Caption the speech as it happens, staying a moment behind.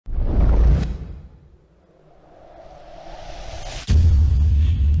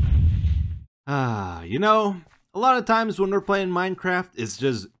You know, a lot of times when we're playing Minecraft, it's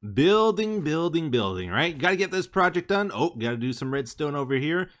just building, right? Gotta get this project done. Oh, gotta do some redstone over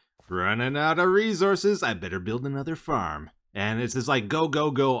here. Running out of resources, I better build another farm. And it's just like go, go,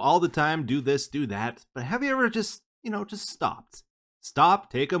 go all the time, do this, do that. But have you ever just, just stopped?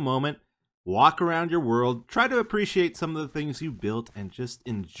 Stop, take a moment, walk around your world, try to appreciate some of the things you built and just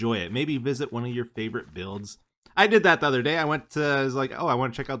enjoy it. Maybe visit one of your favorite builds. I did that the other day. I was like, oh, I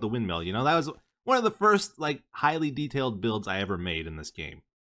want to check out the windmill. That was one of the first like highly detailed builds I ever made in this game.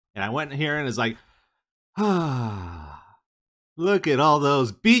 And I went here and it's like, look at all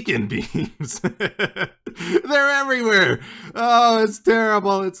those beacon beams. They're everywhere. Oh, it's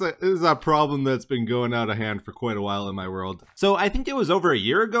terrible. It's a problem that's been going out of hand for quite a while in my world. So I think it was over a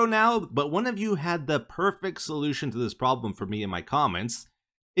year ago now, but one of you had the perfect solution to this problem for me in my comments.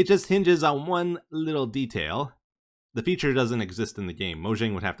 It just hinges on one little detail. The feature doesn't exist in the game.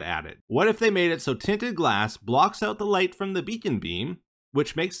 Mojang would have to add it. What if they made it so tinted glass blocks out the light from the beacon beam,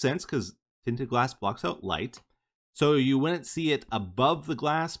 which makes sense because tinted glass blocks out light. So you wouldn't see it above the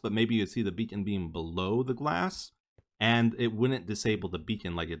glass, but maybe you'd see the beacon beam below the glass, and it wouldn't disable the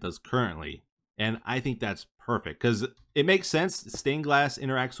beacon like it does currently. And I think that's perfect because it makes sense. Stained glass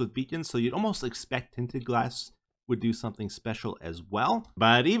interacts with beacons, so you'd almost expect tinted glass would do something special as well.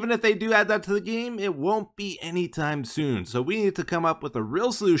 But even if they do add that to the game, it won't be anytime soon. So we need to come up with a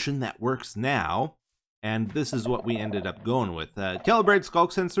real solution that works now. And this is what we ended up going with. Calibrated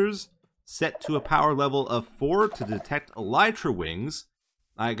skulk sensors set to a power level of 4 to detect elytra wings.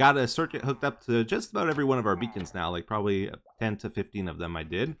 I got a circuit hooked up to just about every one of our beacons now, like probably 10 to 15 of them I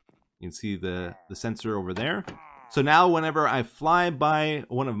did. You can see the sensor over there. So now whenever I fly by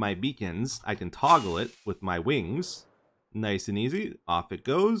one of my beacons, I can toggle it with my wings. Nice and easy. Off it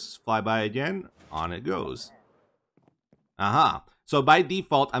goes. Fly by again. On it goes. Aha. So by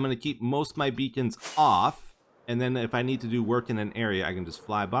default, I'm going to keep most of my beacons off. And then if I need to do work in an area, I can just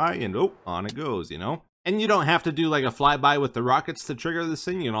fly by and oh, on it goes, And you don't have to do like a flyby with the rockets to trigger this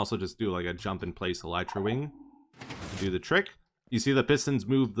thing. You can also just do like a jump in place elytra wing to do the trick. You see the pistons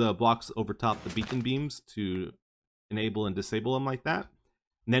move the blocks over top the beacon beams to enable and disable them like that.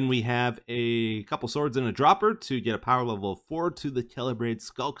 And then we have a couple swords and a dropper to get a power level of 4 to the calibrated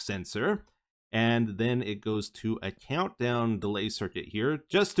skulk sensor. And then it goes to a countdown delay circuit here,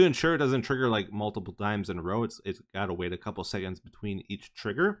 just to ensure it doesn't trigger like multiple times in a row. It's got to wait a couple seconds between each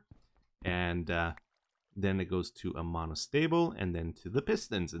trigger. And then it goes to a monostable and then to the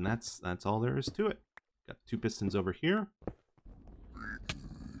pistons. And that's all there is to it. Got 2 pistons over here.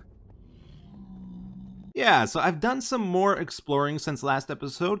 Yeah, so I've done some more exploring since last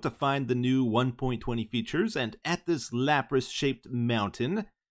episode to find the new 1.20 features, and at this Lapras-shaped mountain,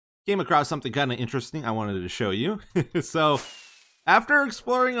 came across something kind of interesting I wanted to show you. So, after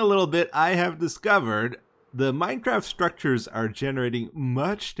exploring a little bit, I have discovered the Minecraft structures are generating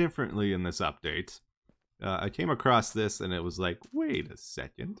much differently in this update. I came across this and it was like, wait a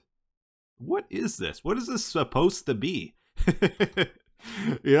second. What is this? What is this supposed to be?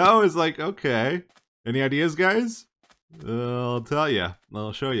 It's like, okay. Any ideas, guys? I'll tell you.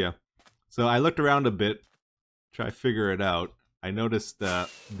 I'll show you. So I looked around a bit, try to figure it out. I noticed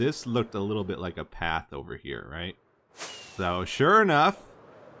this looked a little bit like a path over here, right? So sure enough,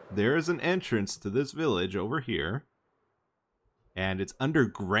 there is an entrance to this village over here. And it's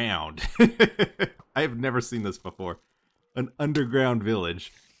underground. I've never seen this before. An underground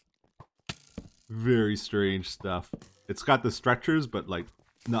village. Very strange stuff. It's got the structures, but like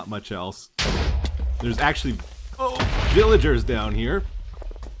not much else. There's actually villagers down here,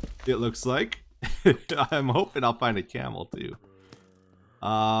 it looks like. I'm hoping I'll find a camel too.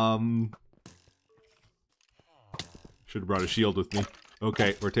 Should have brought a shield with me.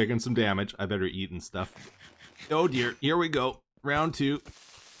 Okay, we're taking some damage. I better eat and stuff. Oh dear, here we go. Round 2.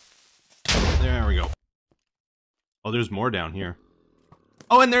 There we go. Oh, there's more down here.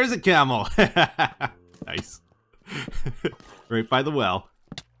 Oh, and there's a camel. Nice. Right by the well.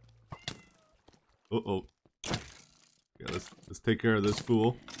 Uh-oh. Yeah, let's take care of this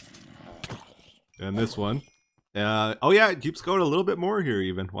fool. And this one. Oh yeah, it keeps going a little bit more here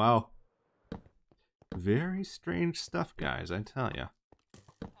even. Wow. Very strange stuff, guys, I tell ya.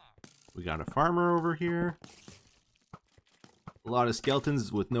 We got a farmer over here. A lot of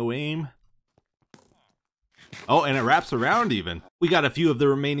skeletons with no aim. Oh, and it wraps around even. We got a few of the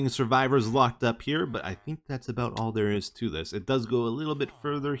remaining survivors locked up here, but I think that's about all there is to this. It does go a little bit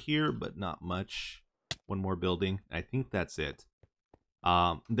further here, but not much. One more building. I think that's it.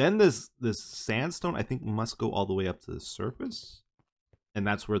 Then this sandstone, I think, must go all the way up to the surface. And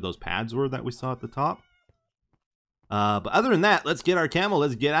that's where those pads were that we saw at the top. But other than that, let's get our camel.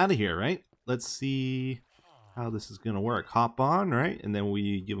 Let's get out of here, right? let's see how this is gonna work. Hop on, right? And then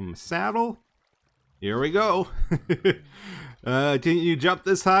we give him a saddle. Here we go. Can you jump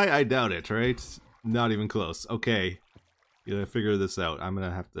this high? I doubt it, right? Not even close. Okay. Gotta figure this out. I'm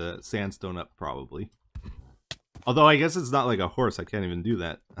gonna have to sandstone up probably. Although I guess it's not like a horse. I can't even do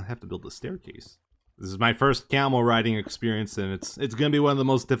that. I have to build a staircase. This is my first camel riding experience, and it's gonna be one of the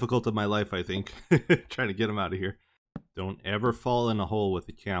most difficult of my life, I think. Trying to get him out of here. Don't ever fall in a hole with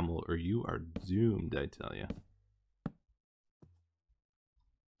a camel, or you are doomed, I tell you.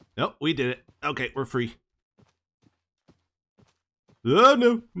 Nope, we did it. Okay, we're free. Oh,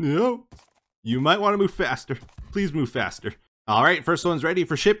 no, no. You might want to move faster. Please move faster. All right, first one's ready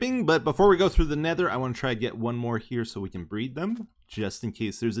for shipping, but before we go through the nether, I want to try to get one more here so we can breed them, just in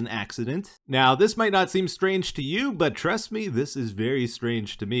case there's an accident. Now, this might not seem strange to you, but trust me, this is very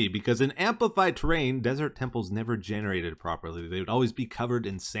strange to me, because in amplified terrain, desert temples never generated properly. They would always be covered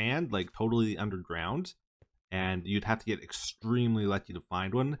in sand, like totally underground, and you'd have to get extremely lucky to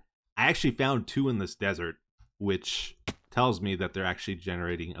find one. I actually found 2 in this desert, which tells me that they're actually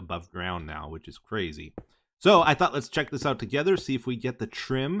generating above ground now, which is crazy. So I thought let's check this out together, see if we get the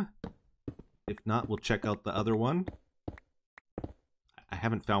trim. If not, we'll check out the other one. I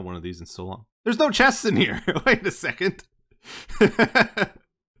haven't found one of these in so long. There's no chests in here. Wait a second.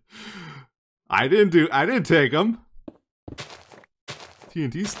 I didn't take them.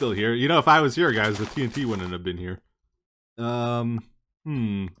 TNT's still here. You know, if I was here, guys, the TNT wouldn't have been here.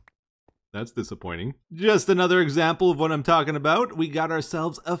 That's disappointing. Just another example of what I'm talking about. We got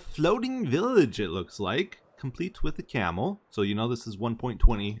ourselves a floating village, it looks like, complete with a camel. So you know this is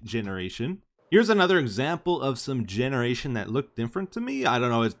 1.20 generation. Here's another example of some generation that looked different to me. I don't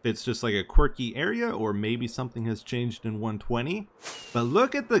know if it's just like a quirky area or maybe something has changed in 120. But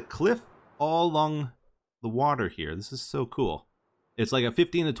look at the cliff all along the water here. This is so cool. It's like a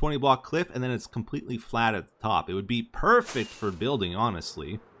 15 to 20 block cliff and then it's completely flat at the top. It would be perfect for building,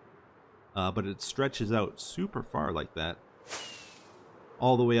 honestly. But it stretches out super far like that.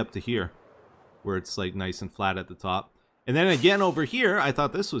 All the way up to here, where it's like nice and flat at the top. And then again over here, I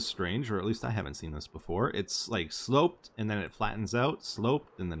thought this was strange, or at least I haven't seen this before. It's like sloped, and then it flattens out,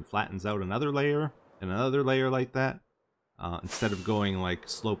 sloped, and then flattens out another layer, and another layer like that. Instead of going like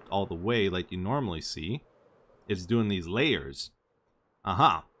sloped all the way like you normally see, it's doing these layers.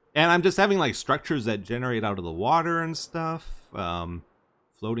 And I'm just having like structures that generate out of the water and stuff.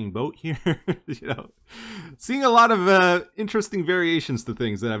 Floating boat here, you know, seeing a lot of interesting variations to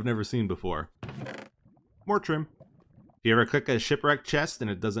things that I've never seen before. More trim. If you ever click a shipwreck chest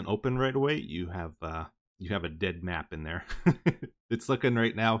and it doesn't open right away, you have a dead map in there. It's looking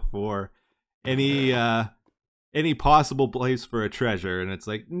right now for any possible place for a treasure, and it's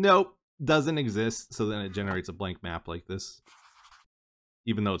like, nope, doesn't exist. So then it generates a blank map like this.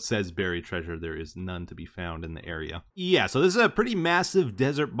 Even though it says buried treasure, there is none to be found in the area. Yeah, so this is a pretty massive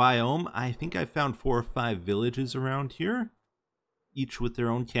desert biome. I think I found 4 or 5 villages around here, each with their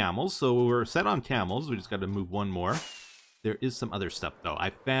own camels. So we're set on camels. We just got to move one more. There is some other stuff, though.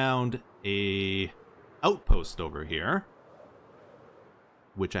 I found a outpost over here,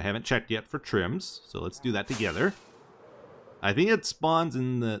 which I haven't checked yet for trims. So let's do that together. I think it spawns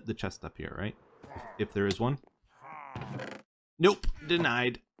in the chest up here, right? If there is one. Nope,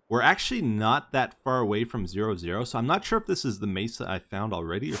 denied. We're actually not that far away from 0-0, so I'm not sure if this is the mesa I found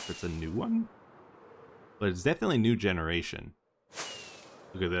already or if it's a new one. But it's definitely new generation.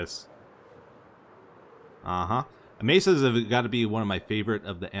 Look at this. Mesas have got to be one of my favorite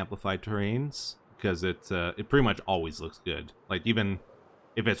of the amplified terrains, because it pretty much always looks good. Like, even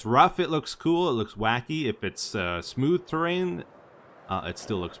if it's rough, it looks cool, it looks wacky. If it's smooth terrain, it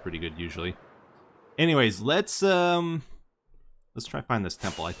still looks pretty good usually. Anyways, let's try to find this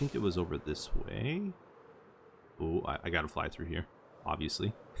temple. I think it was over this way. Oh, I gotta fly through here,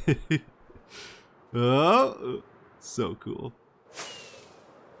 obviously. Oh, so cool.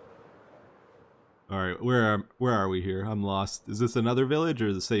 All right, where are we here? I'm lost. Is this another village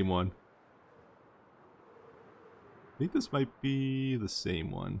or the same one? I think this might be the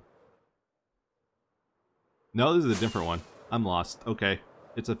same one. No, this is a different one. I'm lost. Okay,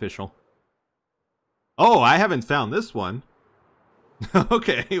 it's official. Oh, I haven't found this one.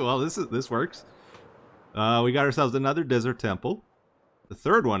 Okay, well, this works. We got ourselves another desert temple. The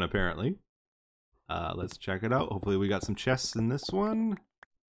third one, apparently. Let's check it out. Hopefully we got some chests in this one.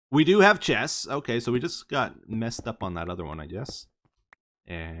 We do have chests. Okay, so we just got messed up on that other one, I guess.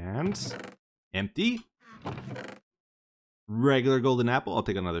 And empty. Regular golden apple. I'll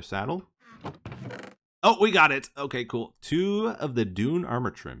take another saddle. Oh, we got it. Okay, cool. 2 of the dune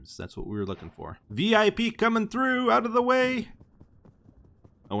armor trims. That's what we were looking for. VIP coming through. Out of the way.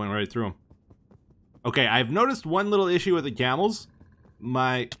 I went right through him. Okay, I've noticed one little issue with the camels.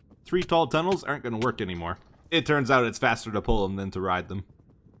 My 3 tall tunnels aren't going to work anymore. It turns out it's faster to pull them than to ride them.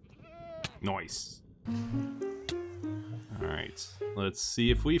 Nice. Alright, let's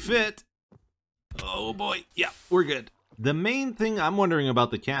see if we fit. Oh boy, yeah, we're good. The main thing I'm wondering about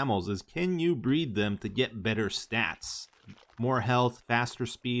the camels is, can you breed them to get better stats? More health, faster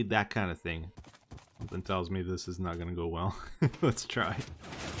speed, that kind of thing. Something tells me this is not going to go well. Let's try.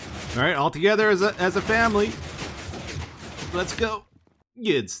 Alright, all together as a family. Let's go.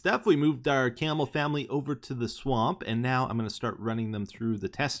 Good stuff. We moved our camel family over to the swamp, and now I'm going to start running them through the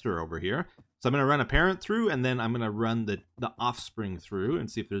tester over here. So I'm going to run a parent through, and then I'm going to run the offspring through and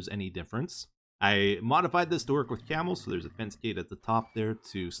see if there's any difference. I modified this to work with camels, so there's a fence gate at the top there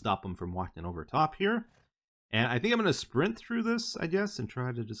to stop them from walking over top here. And I think I'm going to sprint through this, I guess, and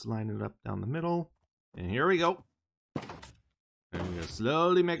try to just line it up down the middle. And here we go. And we're going to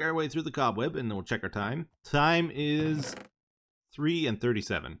slowly make our way through the cobweb, and then we'll check our time. Time is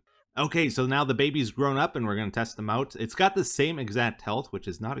 3:37. Okay, so now the baby's grown up, and we're going to test them out. It's got the same exact health, which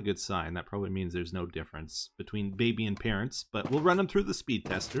is not a good sign. That probably means there's no difference between baby and parents, but we'll run them through the speed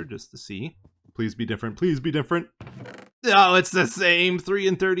tester just to see. Please be different. Please be different. Oh, it's the same.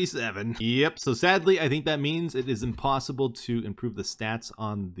 3:37. Yep, so sadly, I think that means it is impossible to improve the stats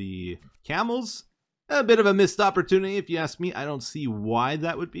on the camels. A bit of a missed opportunity, if you ask me. I don't see why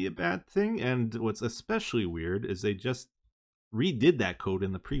that would be a bad thing, and what's especially weird is they just redid that code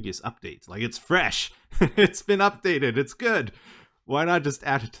in the previous updates. Like, it's fresh. It's been updated. It's good. Why not just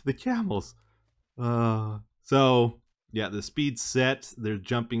add it to the camels? So yeah, the speed's set. Their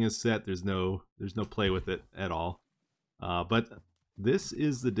jumping is set. There's no play with it at all. But this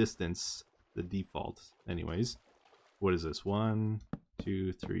is the distance, the default. Anyways, what is this? 1,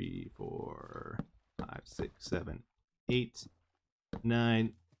 2, 3, 4, 5, 6, 7, 8,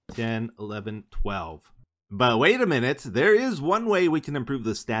 9, 10, 11, 12. But wait a minute, there is one way we can improve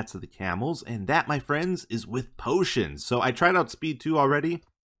the stats of the camels, and that, my friends, is with potions. So I tried out Speed 2 already.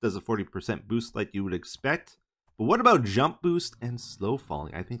 Does a 40% boost like you would expect. But what about Jump Boost and Slow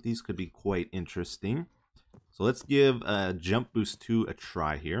Falling? I think these could be quite interesting. So let's give Jump Boost 2 a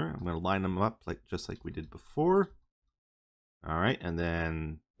try here. I'm going to line them up just like we did before. All right, and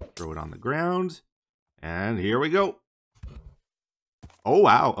then throw it on the ground. And here we go. Oh,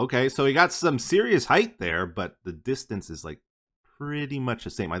 wow. Okay, so he got some serious height there, but the distance is like pretty much the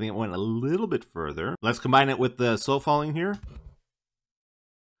same. I think it went a little bit further. Let's combine it with the slow falling here.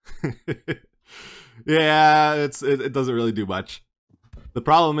 Yeah, it doesn't really do much. The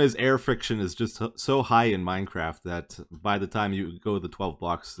problem is air friction is just so high in Minecraft that by the time you go the 12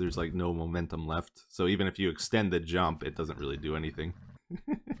 blocks, there's like no momentum left. So even if you extend the jump, it doesn't really do anything.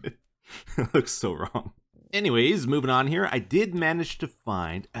 It looks so wrong. Anyways, moving on here, I did manage to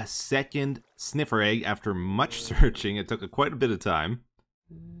find a second sniffer egg after much searching. It took quite a bit of time.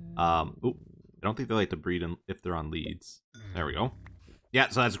 I don't think they like to breed if they're on leads. There we go. Yeah,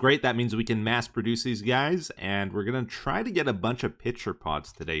 so that's great. That means we can mass produce these guys, and we're going to try to get a bunch of pitcher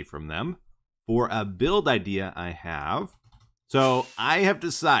pods today from them for a build idea I have. So I have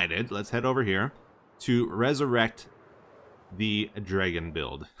decided, let's head over here, to resurrect the dragon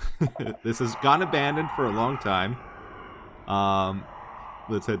build. This has gone abandoned for a long time.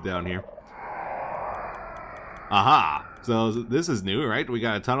 Let's head down here. Aha! So this is new, right? We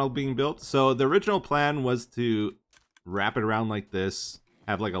got a tunnel being built. So the original plan was to wrap it around like this,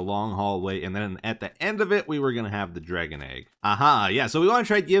 have like a long hallway, and then at the end of it, we were gonna have the dragon egg. Aha, yeah, so we want to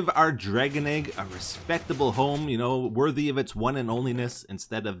try to give our dragon egg a respectable home, you know, worthy of its one and onlyness,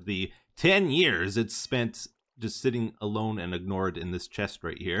 instead of the 10 years it's spent just sitting alone and ignored in this chest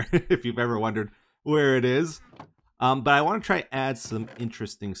right here, if you've ever wondered where it is. But I want to try add some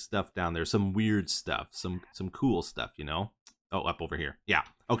interesting stuff down there, some weird stuff, some cool stuff, you know? Oh, up over here. Yeah.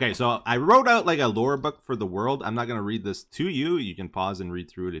 Okay, so I wrote out like a lore book for the world. I'm not going to read this to you. You can pause and read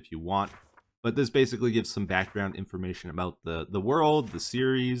through it if you want. But this basically gives some background information about the world, the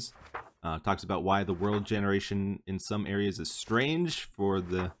series. Talks about why the world generation in some areas is strange for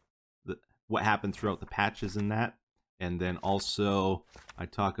what happened throughout the patches in that. And then also I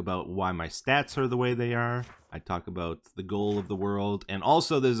talk about why my stats are the way they are. I talk about the goal of the world. And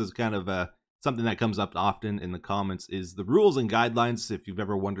also there's this kind of something that comes up often in the comments is the rules and guidelines. If you've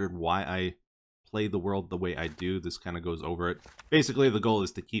ever wondered why I play the world the way I do, this kind of goes over it. Basically, the goal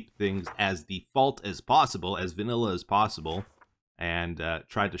is to keep things as default as possible, as vanilla as possible, and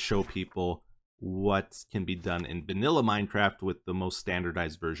try to show people what can be done in vanilla Minecraft with the most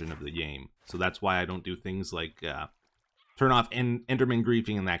standardized version of the game. So that's why I don't do things like turn off Enderman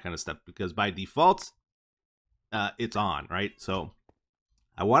griefing and that kind of stuff, because by default, it's on, right? So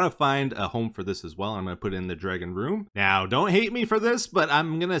I want to find a home for this as well. I'm going to put it in the dragon room. Now, don't hate me for this, but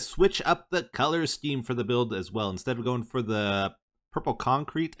I'm going to switch up the color scheme for the build as well. Instead of going for the purple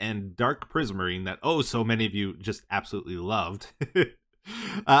concrete and dark prismarine that, oh, so many of you just absolutely loved.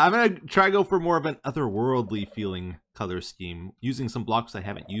 I'm going to try to go for more of an otherworldly feeling color scheme, using some blocks I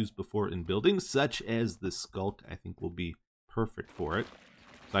haven't used before in building, such as the skulk. I think will be perfect for it.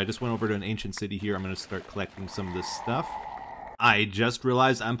 So I just went over to an ancient city here. I'm going to start collecting some of this stuff. I just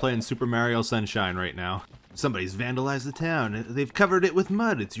realized I'm playing Super Mario Sunshine right now. Somebody's vandalized the town. They've covered it with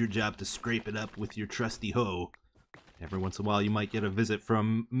mud. It's your job to scrape it up with your trusty hoe. Every once in a while you might get a visit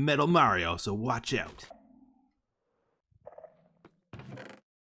from Metal Mario, so watch out.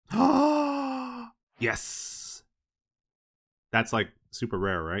 Yes! That's like super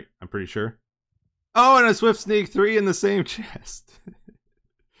rare, right? I'm pretty sure. Oh, and a Swift Sneak 3 in the same chest.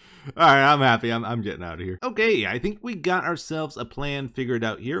 Alright, I'm happy. I'm getting out of here. Okay, I think we got ourselves a plan figured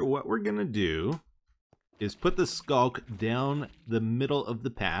out here. What we're gonna do is put the skulk down the middle of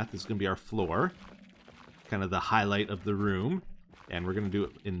the path. This is gonna be our floor. Kind of the highlight of the room. And we're gonna do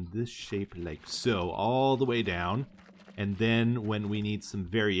it in this shape like so, all the way down. And then when we need some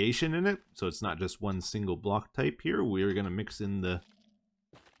variation in it, so it's not just one single block type here, we're gonna mix in the,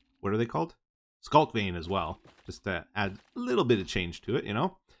 what are they called? Skulk vein as well, just to add a little bit of change to it, you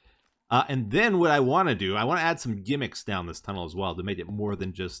know? And then what I want to do, I want to add some gimmicks down this tunnel as well to make it more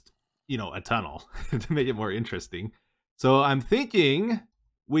than just, you know, a tunnel, to make it more interesting. So I'm thinking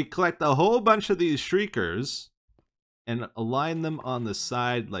we collect a whole bunch of these shriekers and align them on the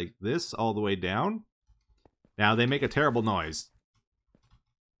side like this all the way down. Now they make a terrible noise.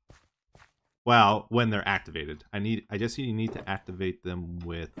 Well, when they're activated. I guess you need to activate them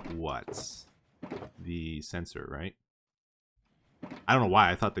with what? The sensor, right? I don't know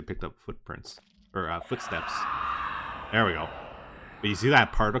why. I thought they picked up footprints. Or footsteps. There we go. But you see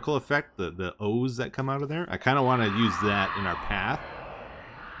that particle effect? The O's that come out of there? I kind of want to use that in our path.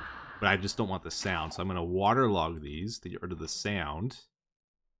 But I just don't want the sound. So I'm going to waterlog these to get rid of the sound.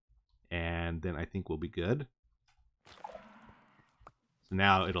 And then I think we'll be good. So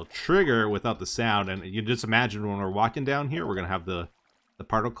now it'll trigger without the sound. And you just imagine when we're walking down here, we're going to have the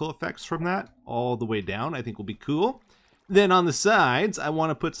particle effects from that all the way down. I think will be cool. Then on the sides, I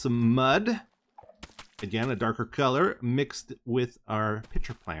want to put some mud, again, a darker color, mixed with our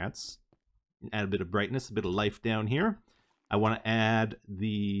pitcher plants. Add a bit of brightness, a bit of life down here. I want to add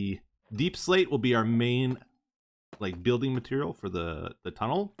the deep slate will be our main like building material for the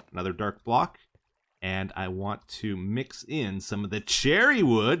tunnel, another dark block. And I want to mix in some of the cherry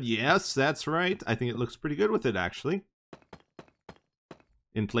wood. Yes, that's right. I think it looks pretty good with it, actually.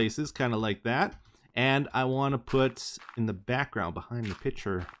 In places, kind of like that. And I want to put in the background behind the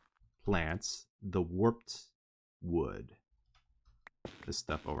pitcher plants the warped wood. This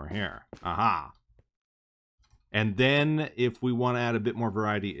stuff over here. Aha. And then if we want to add a bit more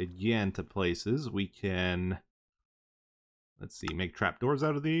variety again to places, we can, let's see, make trapdoors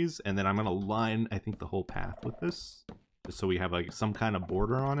out of these. And then I'm going to line, I think, the whole path with this. Just so we have like some kind of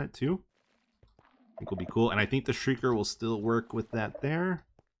border on it too. I think will be cool. And I think the Shrieker will still work with that there.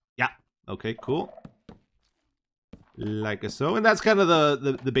 Yeah. Okay, cool. Like so. And that's kind of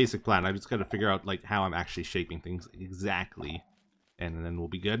the basic plan. I just got to figure out like how I'm actually shaping things exactly. And then we'll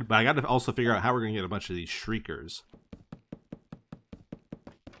be good. But I got to also figure out how we're going to get a bunch of these Shriekers.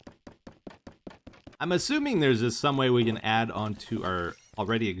 I'm assuming there's just some way we can add onto our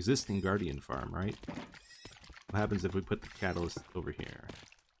already existing Guardian farm, right? What happens if we put the catalyst over here?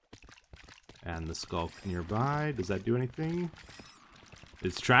 And the Skulk nearby. Does that do anything?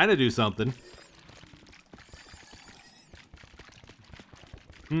 It's trying to do something.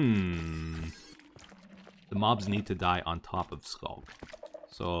 The mobs need to die on top of Skulk.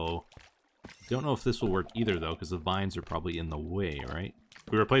 So, don't know if this will work either, though, because the vines are probably in the way, right?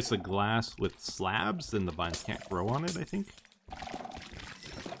 If we replace the glass with slabs, then the vines can't grow on it, I think.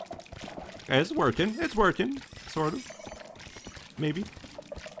 Okay, it's working. It's working. Sort of. Maybe.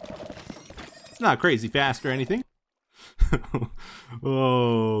 It's not crazy fast or anything.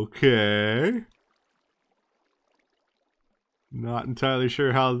 Okay. Not entirely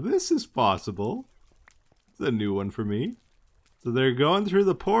sure how this is possible. It's a new one for me. So they're going through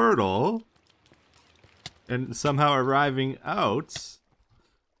the portal and somehow arriving out.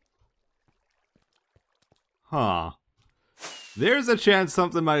 Huh. There's a chance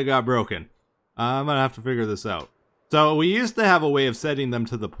something might have got broken. I'm gonna have to figure this out. So we used to have a way of setting them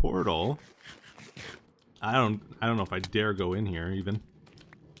to the portal. I don't know if I dare go in here even.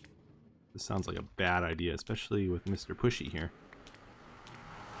 This sounds like a bad idea, especially with Mr. Pushy here.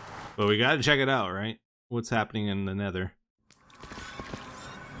 But we gotta check it out, right? What's happening in the nether?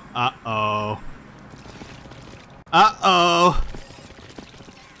 Uh-oh. Uh-oh.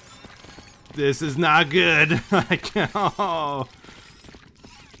 This is not good. I can't. Oh.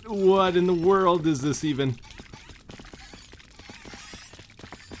 What in the world is this even?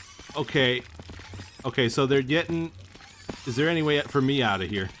 Okay. Okay, so they're getting... Is there any way for me out of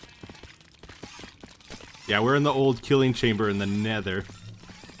here? Yeah, we're in the old killing chamber in the nether.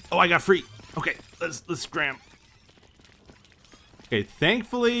 Oh, I got free. Okay, let's scram. Okay,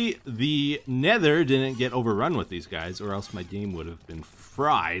 thankfully the nether didn't get overrun with these guys, or else my game would have been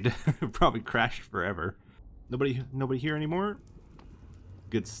fried. Probably crashed forever. Nobody here anymore?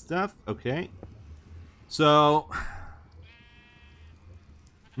 Good stuff. Okay. So,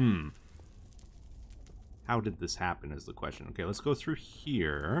 how did this happen is the question. Okay, let's go through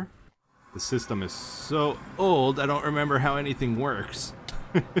here. The system is so old, I don't remember how anything works.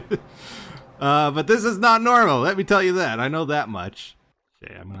 But this is not normal, let me tell you that. I know that much.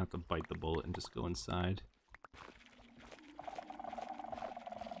 Okay, I'm gonna have to bite the bullet and just go inside.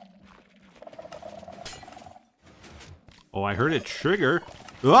 Oh, I heard it trigger.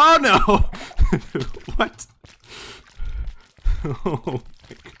 Oh no! What? Oh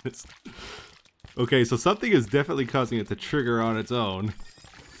my goodness. Okay, so something is definitely causing it to trigger on its own.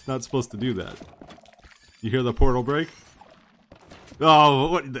 It's not supposed to do that. You hear the portal break?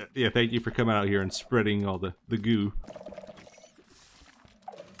 Oh, what? Yeah, thank you for coming out here and spreading all the goo.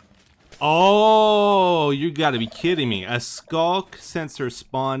 Oh, you gotta be kidding me. A skulk sensor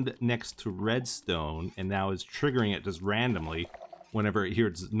spawned next to redstone and now is triggering it just randomly whenever it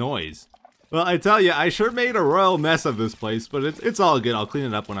hears noise. Well, I tell you, I sure made a royal mess of this place, but it's all good. I'll clean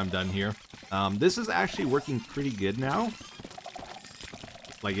it up when I'm done here. This is actually working pretty good now.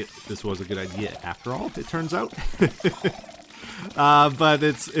 Like, this was a good idea after all, it turns out. But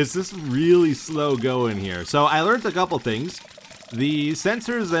it's just really slow going here. So I learned a couple things. The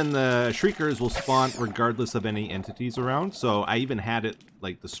sensors and the shriekers will spawn regardless of any entities around. So I even had it,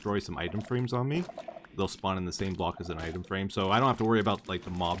 like, destroy some item frames on me. They'll spawn in the same block as an item frame. So I don't have to worry about, like, the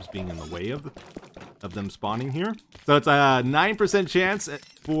mobs being in the way of them spawning here. So it's a 9% chance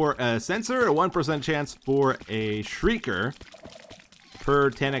for a sensor, a 1% chance for a shrieker per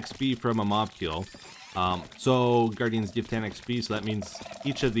 10 XP from a mob kill. So Guardians give 10 XP, so that means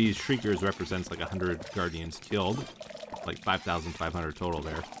each of these shriekers represents like 100 Guardians killed. Like 5,500 total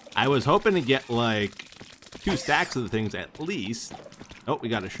there. I was hoping to get like 2 stacks of the things at least. Oh, we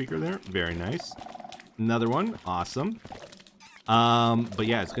got a shrieker there. Very nice. Another one. Awesome. But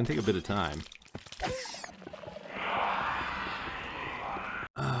yeah, it's gonna take a bit of time.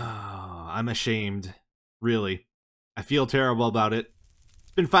 Oh, I'm ashamed. Really. I feel terrible about it.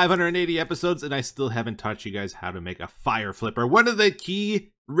 It's been 580 episodes and I still haven't taught you guys how to make a fire flipper. One of the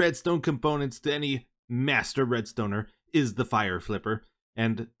key redstone components to any master redstoner is the fire flipper,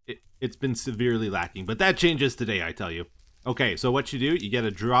 and it's been severely lacking, but that changes today, I tell you. Okay, so what you do, you get a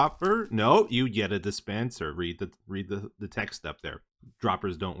dropper. No, you get a dispenser. Read the text up there.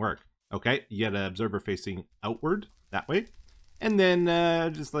 Droppers don't work. Okay, you get an observer facing outward that way, and then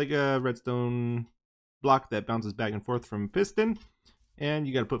just like a redstone block that bounces back and forth from piston, and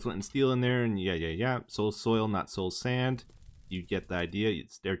you got to put flint and steel in there, and yeah. Soul soil, not soul sand. You get the idea.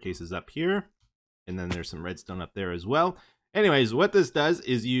 Staircase is up here. And then there's some redstone up there as well. Anyways, what this does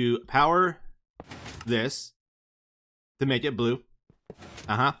is you power this to make it blue.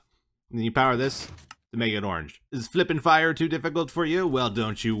 And then you power this to make it orange. Is flipping fire too difficult for you? Well,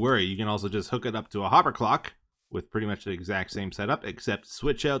 don't you worry. You can also just hook it up to a hopper clock with pretty much the exact same setup, except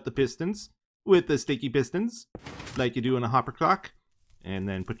switch out the pistons with the sticky pistons like you do in a hopper clock. And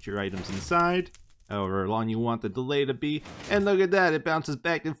then put your items inside. However long you want the delay to be. And look at that, it bounces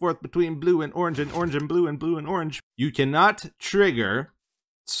back and forth between blue and orange and blue and blue and orange. You cannot trigger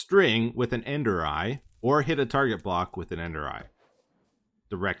string with an ender eye or hit a target block with an ender eye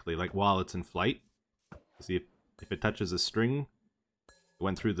directly, like while it's in flight. See if it touches a string, it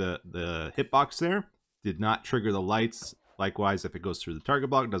went through the hitbox there, did not trigger the lights. Likewise, if it goes through the target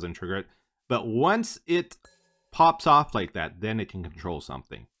block, doesn't trigger it. But once it pops off like that, then it can control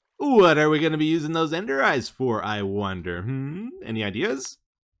something. What are we going to be using those ender eyes for, I wonder? Any ideas?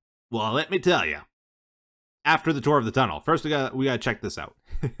 Well, let me tell you. After the tour of the tunnel. First, we gotta check this out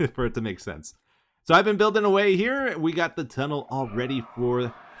for it to make sense. So I've been building away here. We got the tunnel all ready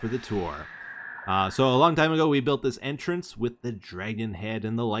for the tour. So a long time ago, we built this entrance with the dragon head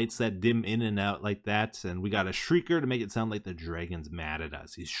and the lights that dim in and out like that. And we got a shrieker to make it sound like the dragon's mad at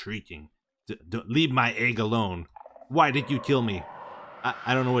us. He's shrieking. Leave my egg alone. Why did you kill me?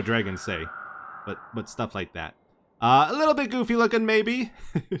 I don't know what dragons say, but stuff like that. A little bit goofy looking, maybe.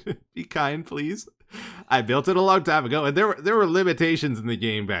 Be kind, please. I built it a long time ago, and there were limitations in the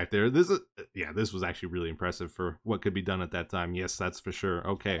game back there. This was actually really impressive for what could be done at that time. Yes, that's for sure.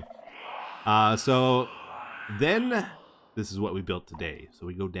 Okay. So then this is what we built today. So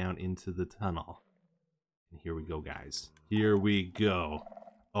we go down into the tunnel. And here we go, guys. Here we go.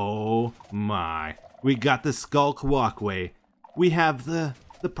 Oh my. We got the skulk walkway. We have the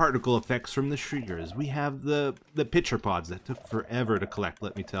particle effects from the shriekers. We have the pitcher pods that took forever to collect,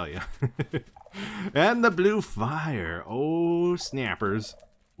 let me tell you. And the blue fire. Oh, snappers.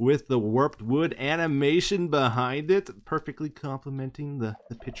 With the warped wood animation behind it, perfectly complementing the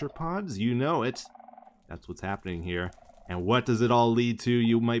pitcher pods. You know it. That's what's happening here. And what does it all lead to,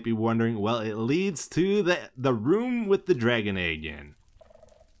 you might be wondering? Well, it leads to the room with the dragon egg in.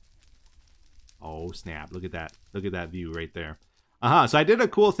 Oh, snap. Look at that. Look at that view right there. So I did a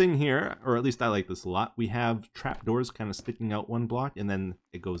cool thing here, or at least I like this a lot. We have trapdoors kind of sticking out one block, and then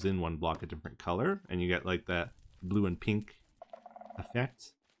it goes in one block a different color, and you get like that blue and pink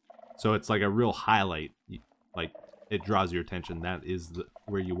effect. So it's like a real highlight. Like, it draws your attention. That is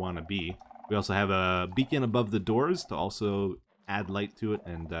where you want to be. We also have a beacon above the doors to also add light to it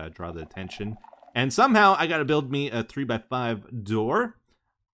and draw the attention. And somehow I got to build me a 3x5 door.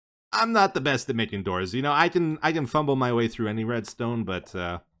 I'm not the best at making doors. You know, I can fumble my way through any redstone, but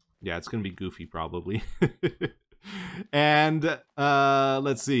yeah, it's gonna be goofy probably. And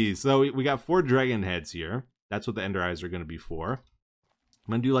let's see. So we got 4 dragon heads here. That's what the ender eyes are gonna be for.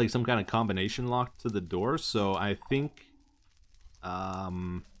 I'm gonna do like some kind of combination lock to the door. So I think,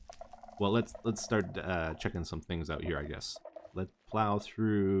 well, let's start checking some things out here, I guess. Let's plow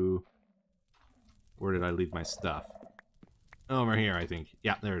through. Where did I leave my stuff? Over here, I think.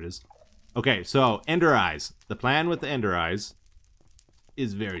 Yeah, there it is. Okay, so ender eyes. The plan with the ender eyes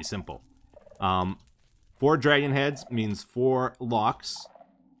is very simple. 4 dragon heads means 4 locks.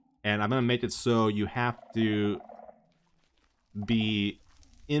 And I'm going to make it so you have to be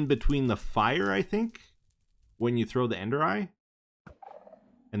in between the fire, I think, when you throw the ender eye.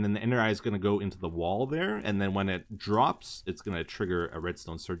 And then the ender eye is going to go into the wall there. And then when it drops, it's going to trigger a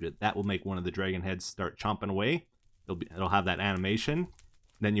redstone surge. That will make one of the dragon heads start chomping away. It'll have that animation.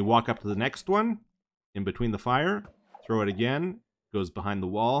 Then you walk up to the next one, in between the fire, throw it again, goes behind the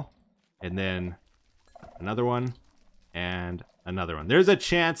wall, and then another one, and another one. There's a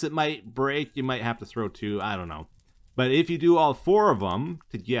chance it might break. You might have to throw 2. I don't know. But if you do all 4 of them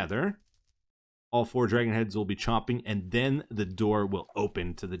together, all 4 dragon heads will be chomping, and then the door will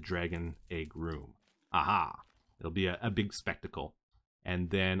open to the dragon egg room. Aha! It'll be a big spectacle.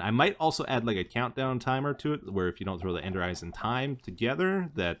 And then I might also add like a countdown timer to it, where if you don't throw the ender eyes in time together,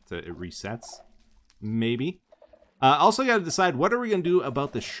 that it resets. Maybe. Also got to decide, what are we going to do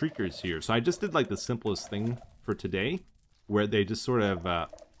about the shriekers here? So I just did like the simplest thing for today, where they just sort of,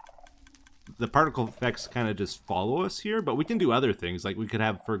 the particle effects kind of just follow us here, but we can do other things. Like we could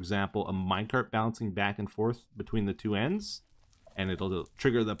have, for example, a minecart bouncing back and forth between the 2 ends, and it'll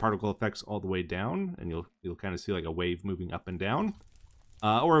trigger the particle effects all the way down, and you'll kind of see like a wave moving up and down.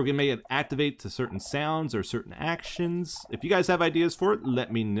 Or we can make it activate to certain sounds or certain actions. If you guys have ideas for it,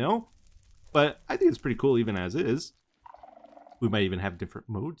 let me know. But I think it's pretty cool even as is. We might even have different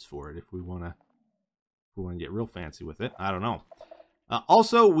modes for it if we want to get real fancy with it. I don't know.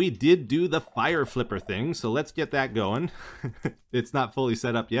 Also, we did do the fire flipper thing, so let's get that going. It's not fully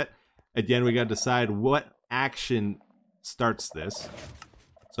set up yet. Again, we got to decide what action starts this.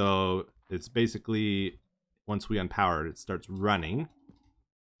 So it's basically, once we unpower it, it starts running.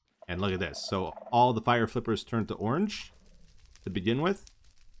 And look at this. So all the fire flippers turn to orange to begin with.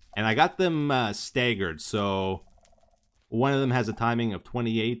 And I got them staggered. So one of them has a timing of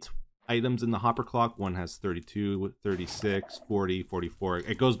 28 items in the hopper clock. One has 32, 36, 40, 44.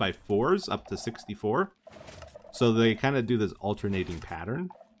 It goes by 4s up to 64. So they kind of do this alternating pattern,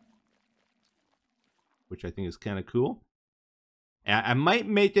 which I think is kind of cool. I might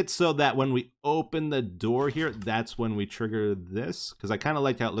make it so that when we open the door here, that's when we trigger this. Because I kind of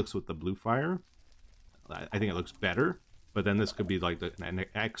like how it looks with the blue fire. I think it looks better. But then this could be like an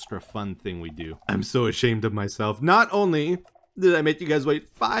extra fun thing we do. I'm so ashamed of myself. Not only did I make you guys wait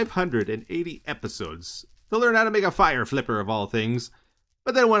 580 episodes to learn how to make a fire flipper of all things,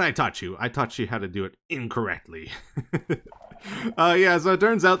 but then when I taught you how to do it incorrectly. Yeah, so it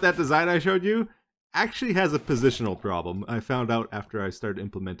turns out that design I showed you actually has a positional problem. I found out after I started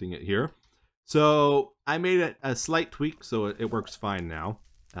implementing it here. So I made it a slight tweak so it works fine now.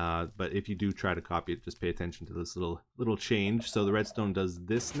 But if you do try to copy it, just pay attention to this little change. So the redstone does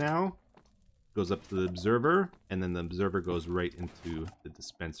this now, goes up to the observer, and then the observer goes right into the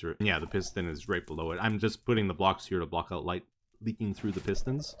dispenser. And yeah, the piston is right below it. I'm just putting the blocks here to block out light leaking through the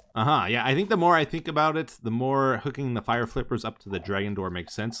pistons. Yeah, I think the more I think about it, the more hooking the fire flippers up to the dragon door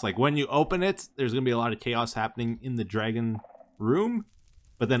makes sense. Like, when you open it, there's going to be a lot of chaos happening in the dragon room.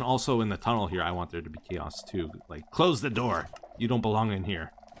 But then also in the tunnel here, I want there to be chaos too. Like, close the door. You don't belong in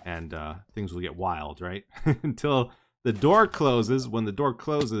here. And things will get wild, right? Until the door closes. When the door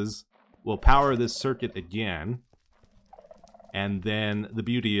closes, we'll power this circuit again. And then the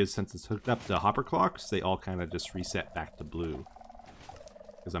beauty is, since it's hooked up to hopper clocks, they all kind of just reset back to blue.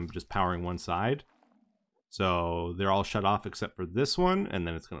 Because I'm just powering one side. So they're all shut off except for this one, and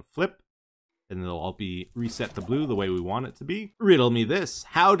then it's going to flip. And they'll all be reset to blue the way we want it to be. Riddle me this.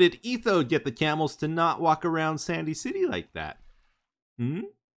 How did Etho get the camels to not walk around Sandy City like that?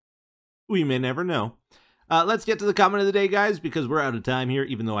 We may never know. Let's get to the comment of the day, guys, because we're out of time here.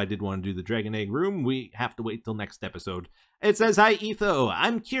 Even though I did want to do the Dragon Egg Room, we have to wait till next episode. It says, "Hi, Etho.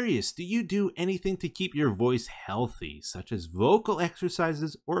 I'm curious, do you do anything to keep your voice healthy, such as vocal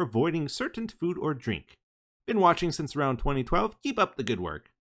exercises or avoiding certain food or drink? Been watching since around 2012. Keep up the good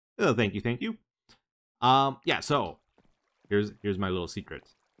work." Oh, thank you, thank you. Yeah, so here's my little secret.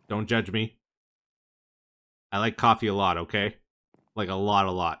 Don't judge me. I like coffee a lot, okay? Like a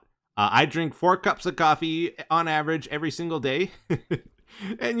lot. I drink 4 cups of coffee on average every single day.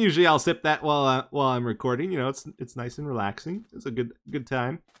 And usually I'll sip that while I'm recording. You know, it's nice and relaxing. It's a good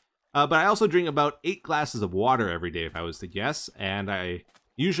time. But I also drink about 8 glasses of water every day, if I was to guess. And I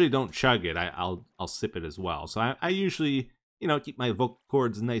usually don't chug it. I'll sip it as well. So I usually, you know, keep my vocal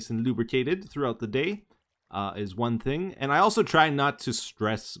cords nice and lubricated throughout the day. Is one thing. And I also try not to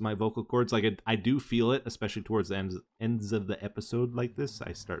stress my vocal cords. Like, I do feel it, especially towards the ends of the episode like this.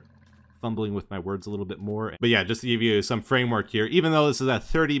 I start fumbling with my words a little bit more. But yeah, just to give you some framework here, even though this is a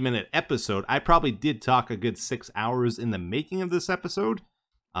 30-minute episode, I probably did talk a good 6 hours in the making of this episode,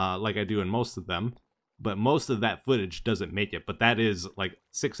 like I do in most of them. But most of that footage doesn't make it. But that is like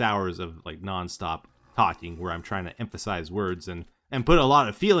 6 hours of like nonstop talking where I'm trying to emphasize words and put a lot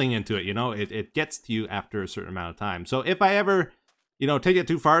of feeling into it, you know? It gets to you after a certain amount of time. So if I ever, you know, take it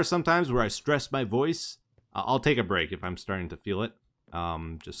too far sometimes where I stress my voice, I'll take a break if I'm starting to feel it.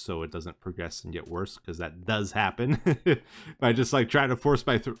 Just so it doesn't progress and get worse, because that does happen. If I just like try to force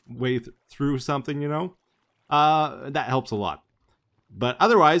my way through something, you know? That helps a lot. But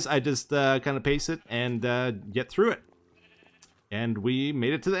otherwise, I just kind of pace it and get through it. And we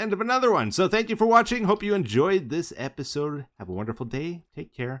made it to the end of another one. So thank you for watching. Hope you enjoyed this episode. Have a wonderful day.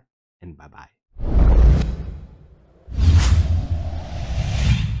 Take care. And bye-bye.